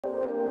Hey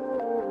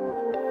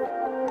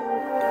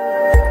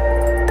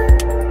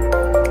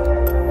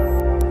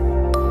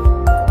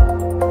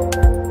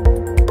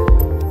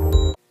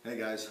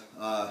guys,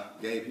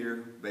 Gabe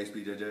here, Base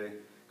BJJ,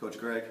 Coach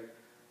Greg.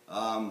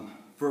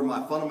 For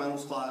my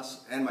fundamentals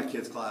class and my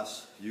kids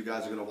class, you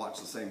guys are going to watch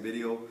the same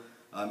video.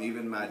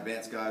 Even my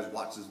advanced guys,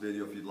 watch this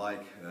video if you'd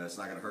like. It's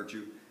not going to hurt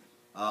you.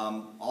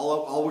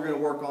 All we're going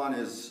to work on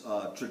is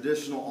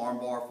traditional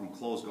armbar from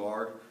closed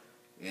guard,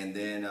 and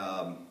then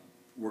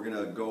we're going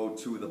to go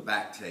to the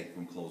back take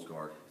from closed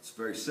guard. It's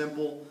very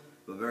simple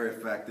but very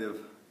effective,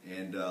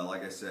 and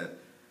like I said,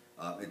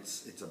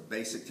 it's a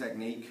basic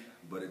technique,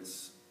 but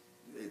it's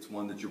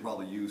one that you'll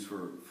probably use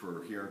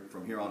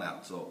from here on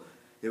out. So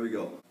here we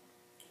go.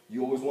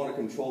 You always want to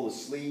control the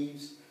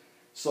sleeves.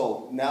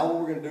 So now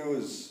what we're going to do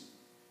is,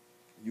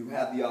 you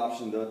have the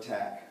option to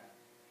attack.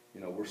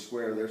 You know, we're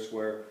square, they're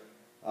square.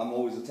 I'm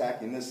always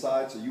attacking this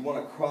side, so you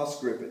want to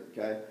cross grip it,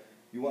 okay?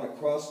 You want to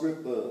cross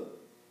grip the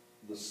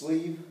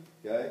sleeve,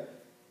 okay?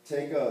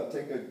 Take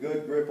a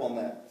good grip on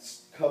that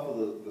cuff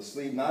of the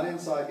sleeve. Not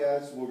inside,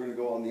 guys. We're going to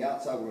go on the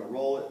outside. We're going to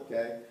roll it,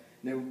 okay?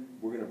 Then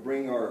we're going to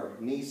bring our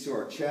knees to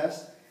our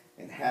chest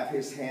and have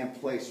his hand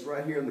placed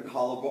right here in the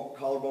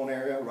collarbone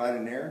area, right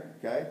in there,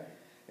 okay?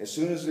 As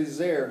soon as he's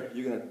there,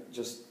 you're going to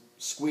just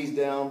squeeze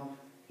down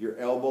your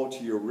elbow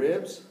to your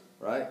ribs,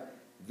 right?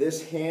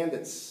 This hand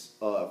that's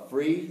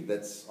free,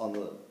 that's on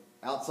the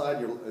outside,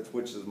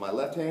 which is my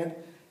left hand,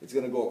 it's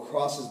going to go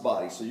across his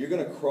body. So you're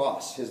going to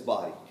cross his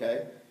body,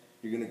 okay?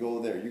 You're going to go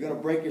there. You're going to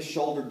break his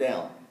shoulder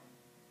down,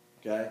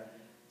 okay?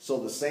 So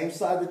the same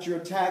side that you're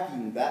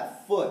attacking,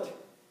 that foot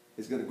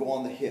is going to go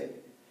on the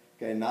hip,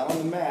 okay? Not on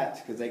the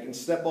mat, because they can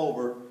step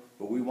over,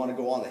 but we want to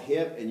go on the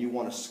hip, and you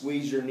want to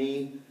squeeze your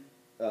knee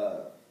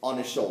on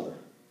his shoulder,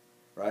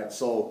 right?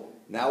 So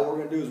now what we're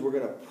going to do is we're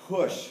going to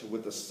push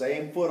with the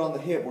same foot on the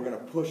hip. We're going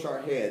to push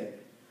our head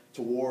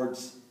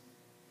towards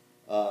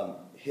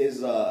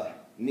his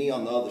knee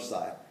on the other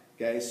side.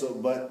 Okay, so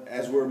but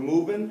as we're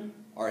moving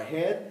our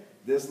head,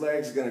 this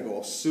leg's going to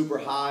go super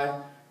high,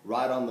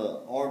 right on the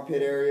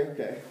armpit area.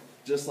 Okay,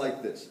 just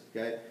like this.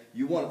 Okay,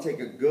 you want to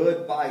take a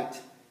good bite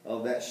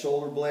of that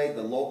shoulder blade,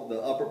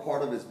 the upper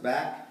part of his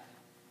back,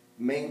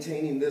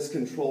 maintaining this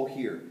control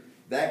here.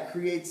 That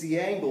creates the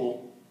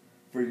angle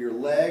for your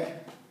leg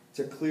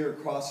to clear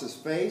across his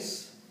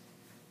face,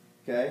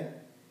 okay?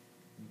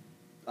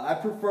 I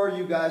prefer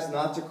you guys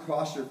not to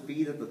cross your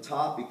feet at the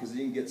top because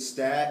you can get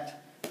stacked,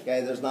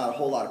 okay? There's not a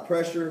whole lot of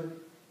pressure.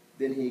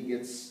 Then he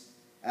gets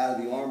out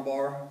of the arm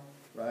bar,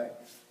 right?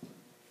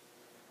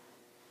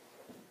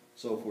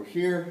 So if we're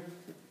here,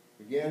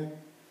 again,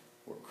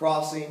 we're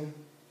crossing,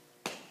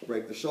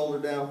 break the shoulder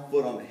down,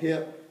 foot on the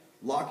hip,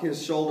 lock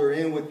his shoulder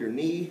in with your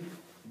knee,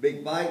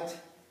 big bite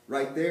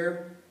right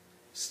there,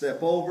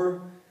 step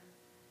over.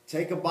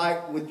 Take a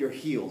bite with your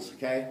heels,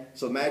 okay?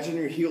 So imagine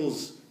your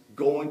heels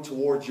going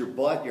towards your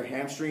butt, your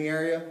hamstring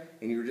area,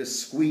 and you're just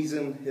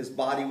squeezing his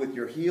body with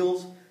your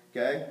heels,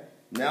 okay?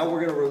 Now we're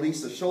going to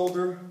release the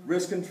shoulder,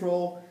 wrist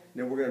control,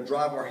 and then we're going to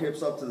drive our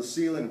hips up to the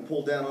ceiling and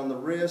pull down on the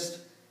wrist,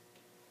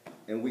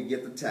 and we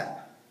get the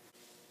tap.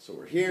 So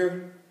we're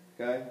here,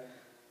 okay?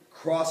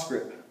 Cross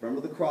grip.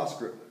 Remember the cross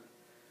grip.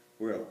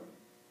 We're going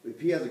to, if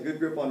he has a good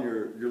grip on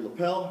your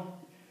lapel,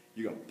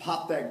 you're going to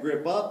pop that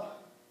grip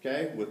up,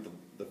 okay, with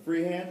the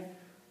free hand,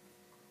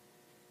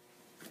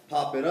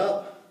 pop it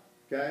up,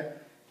 okay,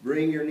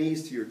 bring your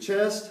knees to your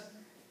chest,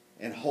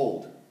 and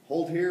hold.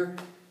 Hold here.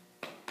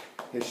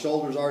 His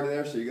shoulder's already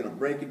there, so you're going to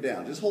break it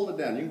down. Just hold it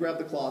down. You can grab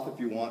the cloth if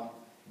you want.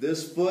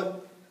 This foot,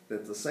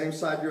 that's the same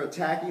side you're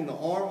attacking the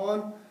arm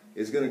on,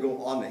 is going to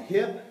go on the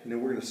hip, and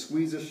then we're going to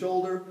squeeze the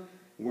shoulder,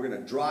 and we're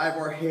going to drive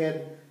our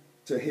head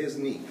to his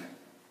knee,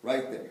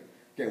 right there.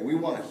 Okay, we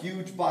want a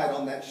huge bite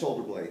on that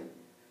shoulder blade,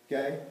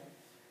 okay?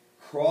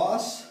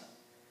 Cross.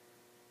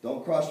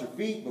 Don't cross your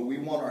feet, but we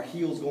want our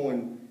heels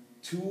going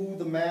to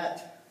the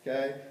mat,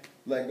 okay?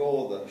 Let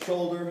go of the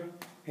shoulder,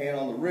 hand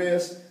on the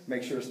wrist,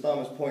 make sure his thumb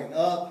is pointing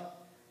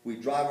up. We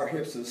drive our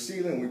hips to the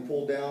ceiling, we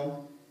pull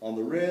down on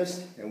the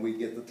wrist, and we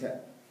get the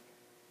tap,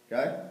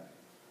 okay?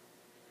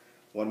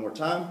 One more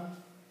time.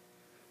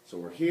 So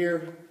we're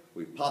here,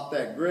 we pop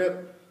that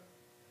grip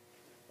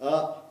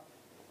up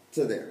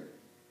to there,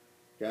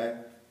 okay?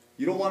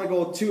 You don't want to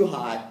go too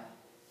high,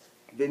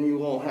 then you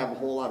won't have a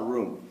whole lot of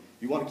room.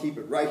 You want to keep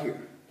it right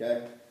here.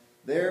 Okay,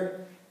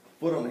 there,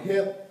 foot on the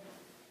hip,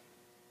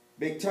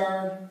 big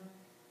turn,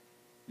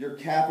 your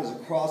cap is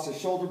across the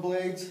shoulder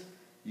blades,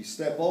 you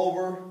step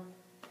over,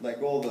 let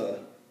go of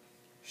the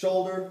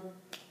shoulder,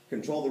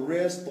 control the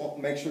wrist,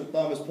 make sure the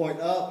thumb is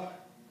pointing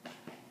up,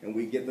 and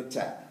we get the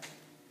tap.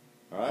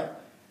 Alright?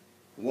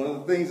 One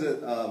of the things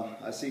that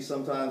I see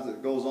sometimes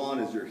that goes on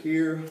is you're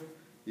here,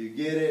 you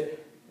get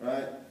it,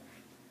 right?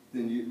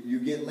 Then you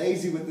get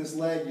lazy with this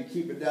leg, you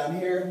keep it down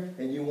here,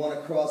 and you want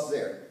to cross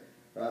there.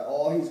 Right,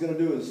 all he's going to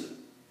do is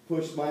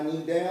push my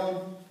knee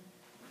down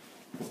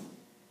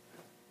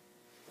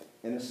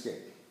and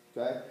escape.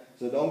 Okay?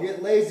 So don't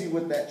get lazy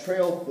with that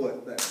trail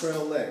foot, that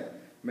trail leg.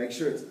 Make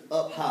sure it's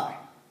up high.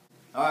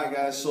 All right,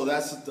 guys, so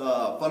that's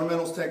the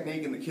fundamentals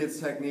technique and the kids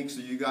technique, so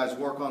you guys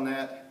work on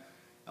that.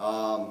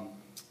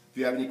 If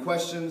you have any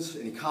questions,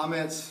 any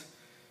comments,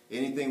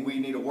 anything we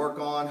need to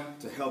work on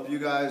to help you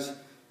guys,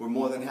 we're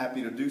more than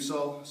happy to do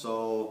so.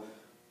 So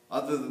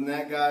other than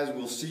that, guys,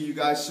 we'll see you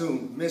guys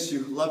soon. Miss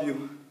you. Love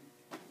you.